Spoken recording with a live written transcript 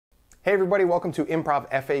Hey everybody, welcome to Improv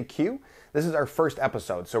FAQ. This is our first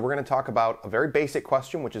episode, so we're going to talk about a very basic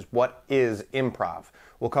question, which is what is improv?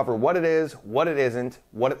 We'll cover what it is, what it isn't,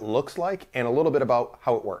 what it looks like, and a little bit about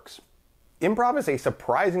how it works. Improv is a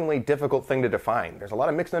surprisingly difficult thing to define. There's a lot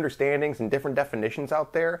of mixed understandings and different definitions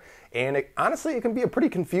out there, and honestly, it can be a pretty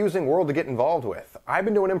confusing world to get involved with. I've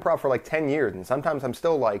been doing improv for like 10 years, and sometimes I'm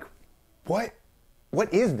still like, what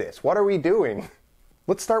is this? What are we doing?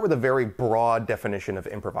 Let's start with a very broad definition of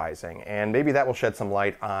improvising, and maybe that will shed some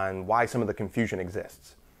light on why some of the confusion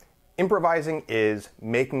exists. Improvising is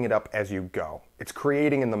making it up as you go. It's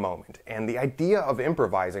creating in the moment, and the idea of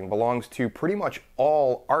improvising belongs to pretty much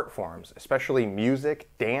all art forms, especially music,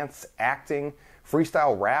 dance, acting,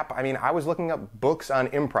 freestyle rap. I mean, I was looking up books on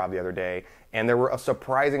improv the other day, and there were a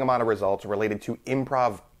surprising amount of results related to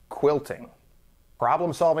improv quilting.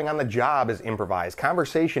 Problem solving on the job is improvised.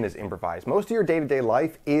 Conversation is improvised. Most of your day-to-day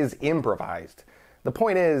life is improvised. The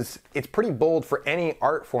point is, it's pretty bold for any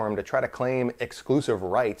art form to try to claim exclusive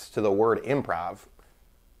rights to the word improv.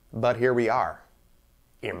 But here we are.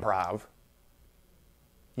 Improv.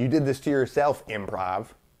 You did this to yourself, improv.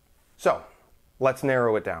 So, let's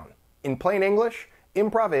narrow it down. In plain English,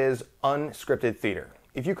 improv is unscripted theater.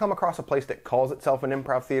 If you come across a place that calls itself an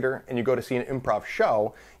improv theater and you go to see an improv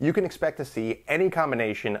show, you can expect to see any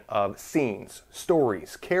combination of scenes,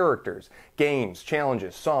 stories, characters, games,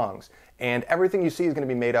 challenges, songs, and everything you see is going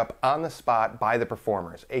to be made up on the spot by the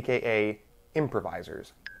performers, aka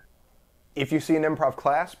improvisers. If you see an improv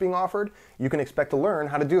class being offered, you can expect to learn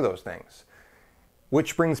how to do those things.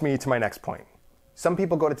 Which brings me to my next point. Some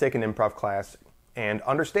people go to take an improv class and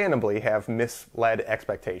understandably have misled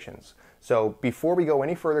expectations. So before we go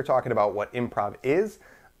any further talking about what improv is,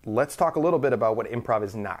 let's talk a little bit about what improv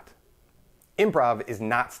is not. Improv is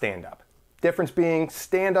not stand-up. Difference being,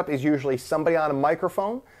 stand-up is usually somebody on a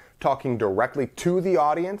microphone talking directly to the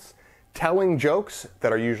audience, telling jokes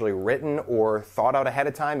that are usually written or thought out ahead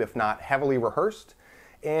of time, if not heavily rehearsed.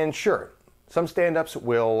 And sure, some stand-ups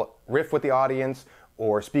will riff with the audience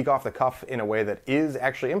or speak off the cuff in a way that is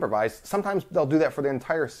actually improvised. Sometimes they'll do that for the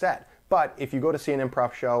entire set. But if you go to see an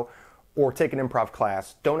improv show or take an improv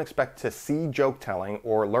class, don't expect to see joke telling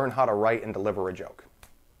or learn how to write and deliver a joke.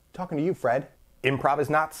 Talking to you, Fred. Improv is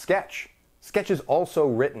not sketch. Sketch is also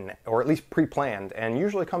written, or at least pre-planned, and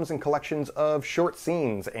usually comes in collections of short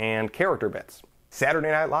scenes and character bits. Saturday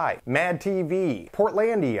Night Live, Mad TV,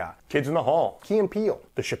 Portlandia, Kids in the Hall, Key and Peele,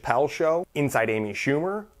 The Chappelle Show, Inside Amy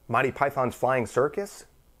Schumer, Monty Python's Flying Circus,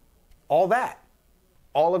 all that.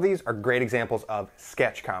 All of these are great examples of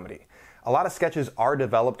sketch comedy. A lot of sketches are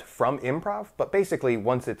developed from improv, but basically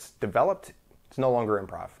once it's developed, it's no longer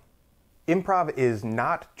improv. Improv is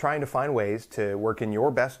not trying to find ways to work in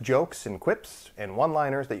your best jokes and quips and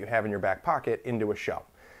one-liners that you have in your back pocket into a show.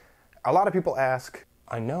 A lot of people ask,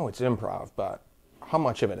 I know it's improv, but how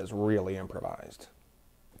much of it is really improvised?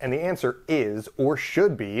 And the answer is, or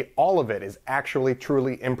should be, all of it is actually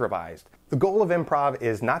truly improvised. The goal of improv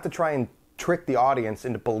is not to try and trick the audience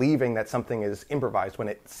into believing that something is improvised when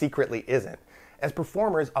it secretly isn't. As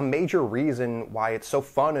performers, a major reason why it's so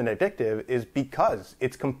fun and addictive is because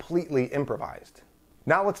it's completely improvised.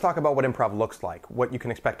 Now let's talk about what improv looks like, what you can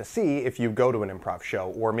expect to see if you go to an improv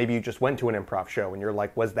show, or maybe you just went to an improv show and you're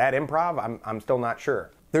like, was that improv? I'm still not sure.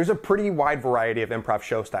 There's a pretty wide variety of improv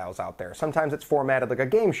show styles out there. Sometimes it's formatted like a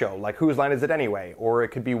game show, like Whose Line Is It Anyway? Or it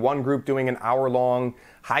could be one group doing an hour-long,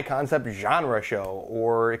 high-concept genre show,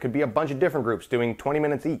 or it could be a bunch of different groups doing 20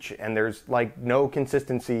 minutes each, and there's like no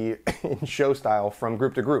consistency in show style from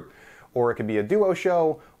group to group. Or it could be a duo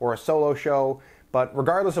show or a solo show, but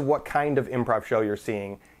regardless of what kind of improv show you're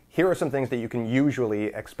seeing, here are some things that you can usually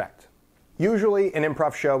expect. Usually, an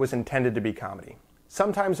improv show is intended to be comedy.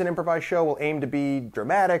 Sometimes an improvised show will aim to be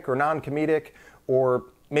dramatic or non-comedic, or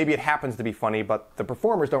maybe it happens to be funny, but the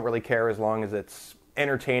performers don't really care as long as it's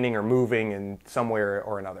entertaining or moving in some way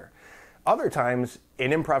or another. Other times,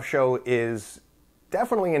 an improv show is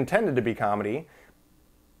definitely intended to be comedy,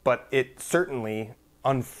 but it certainly,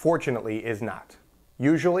 unfortunately, is not.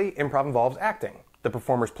 Usually, improv involves acting. The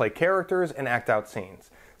performers play characters and act out scenes.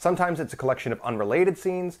 Sometimes it's a collection of unrelated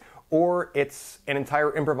scenes, or it's an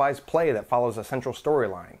entire improvised play that follows a central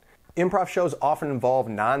storyline. Improv shows often involve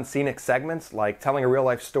non-scenic segments, like telling a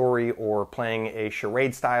real-life story or playing a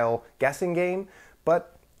charade-style guessing game,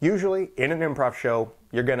 but usually, in an improv show,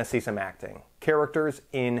 you're going to see some acting. Characters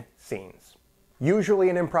in scenes. Usually,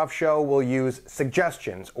 an improv show will use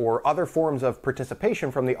suggestions or other forms of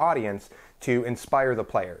participation from the audience to inspire the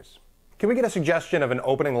players. Can we get a suggestion of an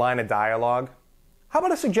opening line of dialogue? How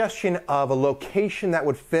about a suggestion of a location that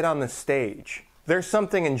would fit on the stage? There's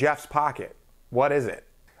something in Jeff's pocket. What is it?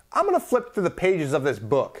 I'm going to flip through the pages of this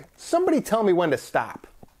book. Somebody tell me when to stop.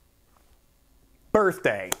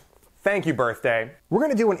 Birthday. Thank you, birthday. We're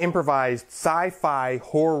going to do an improvised sci-fi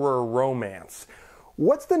horror romance.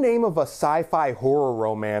 What's the name of a sci-fi horror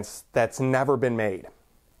romance that's never been made?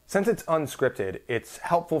 Since it's unscripted, it's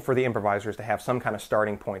helpful for the improvisers to have some kind of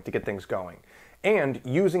starting point to get things going. And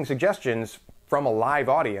using suggestions from a live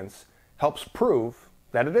audience helps prove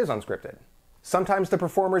that it is unscripted. Sometimes the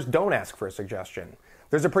performers don't ask for a suggestion.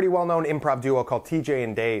 There's a pretty well-known improv duo called TJ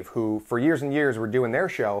and Dave who, for years and years, were doing their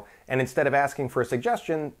show, and instead of asking for a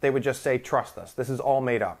suggestion, they would just say, "Trust us, this is all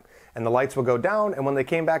made up." And the lights would go down, and when they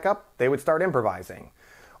came back up, they would start improvising.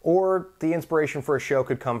 Or the inspiration for a show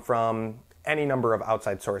could come from any number of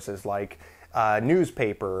outside sources like a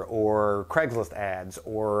newspaper or Craigslist ads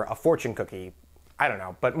or a fortune cookie. I don't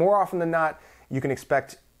know. But more often than not, you can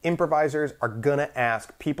expect improvisers are gonna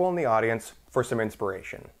ask people in the audience for some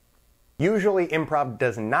inspiration. Usually, improv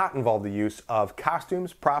does not involve the use of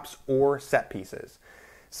costumes, props, or set pieces.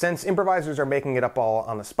 Since improvisers are making it up all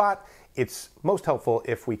on the spot, it's most helpful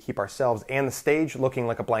if we keep ourselves and the stage looking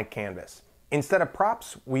like a blank canvas. Instead of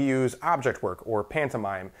props, we use object work or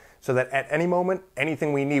pantomime so that at any moment,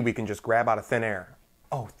 anything we need, we can just grab out of thin air.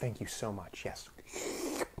 Oh, thank you so much, yes.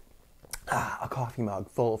 A coffee mug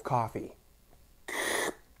full of coffee.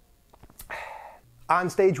 On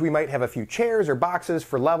stage, we might have a few chairs or boxes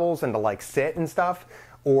for levels and to sit and stuff,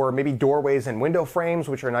 or maybe doorways and window frames,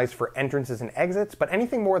 which are nice for entrances and exits, but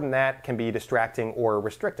anything more than that can be distracting or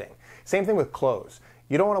restricting. Same thing with clothes.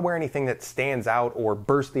 You don't want to wear anything that stands out or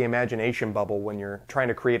bursts the imagination bubble when you're trying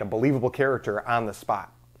to create a believable character on the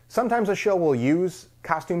spot. Sometimes a show will use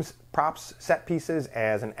costumes, props, set pieces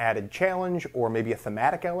as an added challenge or maybe a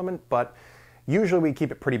thematic element, but usually we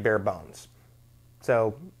keep it pretty bare bones.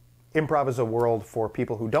 So, improv is a world for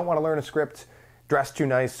people who don't want to learn a script, dress too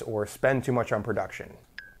nice, or spend too much on production.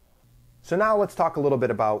 So now let's talk a little bit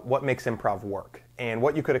about what makes improv work and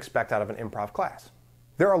what you could expect out of an improv class.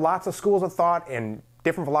 There are lots of schools of thought and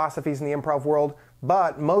different philosophies in the improv world,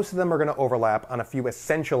 but most of them are going to overlap on a few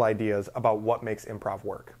essential ideas about what makes improv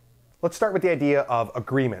work. Let's start with the idea of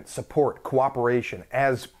agreement, support, cooperation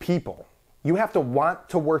as people. You have to want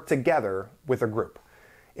to work together with a group.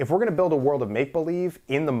 If we're going to build a world of make-believe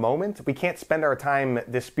in the moment, we can't spend our time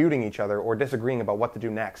disputing each other or disagreeing about what to do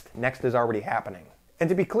next. Next is already happening. And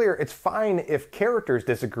to be clear, it's fine if characters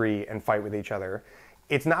disagree and fight with each other.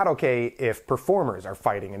 It's not okay if performers are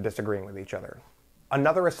fighting and disagreeing with each other.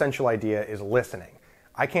 Another essential idea is listening.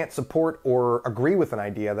 I can't support or agree with an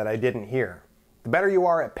idea that I didn't hear. The better you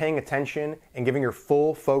are at paying attention and giving your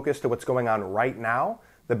full focus to what's going on right now,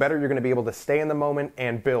 the better you're going to be able to stay in the moment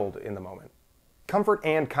and build in the moment. Comfort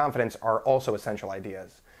and confidence are also essential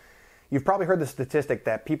ideas. You've probably heard the statistic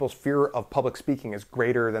that people's fear of public speaking is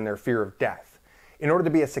greater than their fear of death. In order to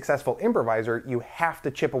be a successful improviser, you have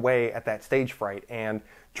to chip away at that stage fright and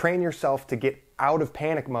train yourself to get out of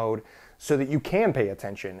panic mode so that you can pay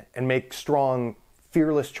attention and make strong,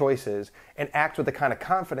 fearless choices and act with the kind of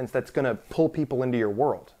confidence that's going to pull people into your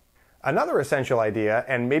world. Another essential idea,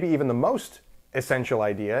 and maybe even the most essential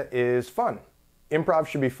idea, is fun. Improv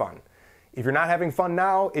should be fun. If you're not having fun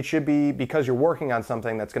now, it should be because you're working on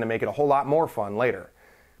something that's going to make it a whole lot more fun later.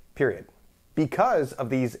 Period. Because of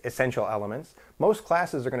these essential elements, most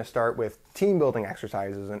classes are going to start with team building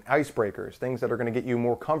exercises and icebreakers, things that are going to get you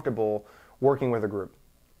more comfortable working with a group.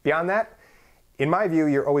 Beyond that, in my view,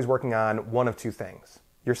 you're always working on one of two things: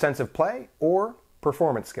 your sense of play or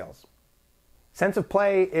performance skills. Sense of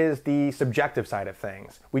play is the subjective side of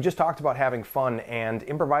things. We just talked about having fun, and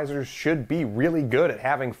improvisers should be really good at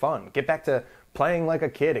having fun. Get back to playing like a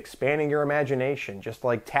kid, expanding your imagination, just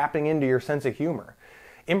like tapping into your sense of humor.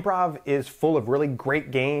 Improv is full of really great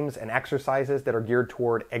games and exercises that are geared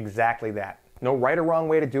toward exactly that. No right or wrong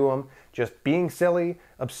way to do them, just being silly,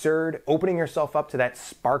 absurd, opening yourself up to that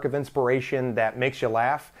spark of inspiration that makes you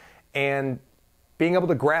laugh, and being able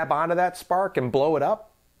to grab onto that spark and blow it up.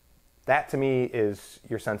 That, to me, is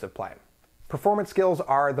your sense of play. Performance skills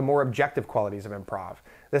are the more objective qualities of improv.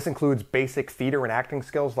 This includes basic theater and acting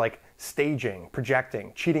skills like staging,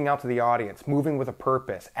 projecting, cheating out to the audience, moving with a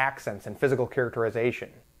purpose, accents, and physical characterization.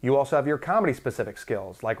 You also have your comedy-specific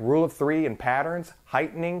skills like rule of three and patterns,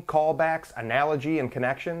 heightening, callbacks, analogy, and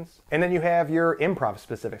connections. And then you have your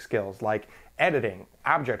improv-specific skills like editing,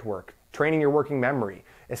 object work, training your working memory,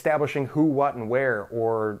 establishing who, what, and where,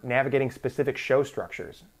 or navigating specific show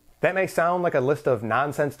structures. That may sound like a list of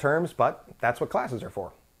nonsense terms, but that's what classes are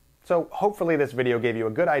for. So hopefully this video gave you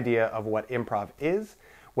a good idea of what improv is,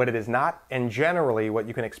 what it is not, and generally what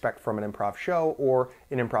you can expect from an improv show or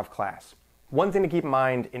an improv class. One thing to keep in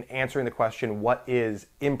mind in answering the question, what is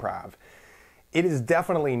improv? It is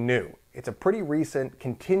definitely new. It's a pretty recent,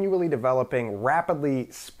 continually developing, rapidly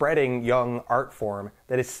spreading young art form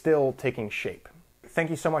that is still taking shape. Thank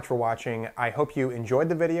you so much for watching. I hope you enjoyed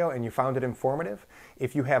the video and you found it informative.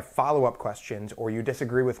 If you have follow-up questions or you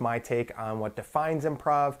disagree with my take on what defines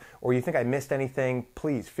improv or you think I missed anything,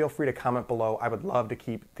 please feel free to comment below. I would love to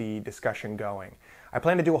keep the discussion going. I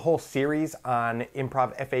plan to do a whole series on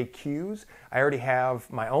improv FAQs. I already have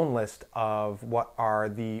my own list of what are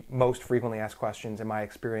the most frequently asked questions in my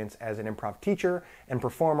experience as an improv teacher and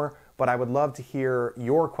performer, but I would love to hear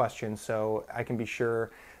your questions so I can be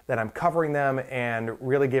sure that I'm covering them and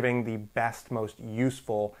really giving the best, most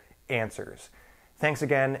useful answers. Thanks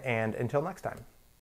again, and until next time.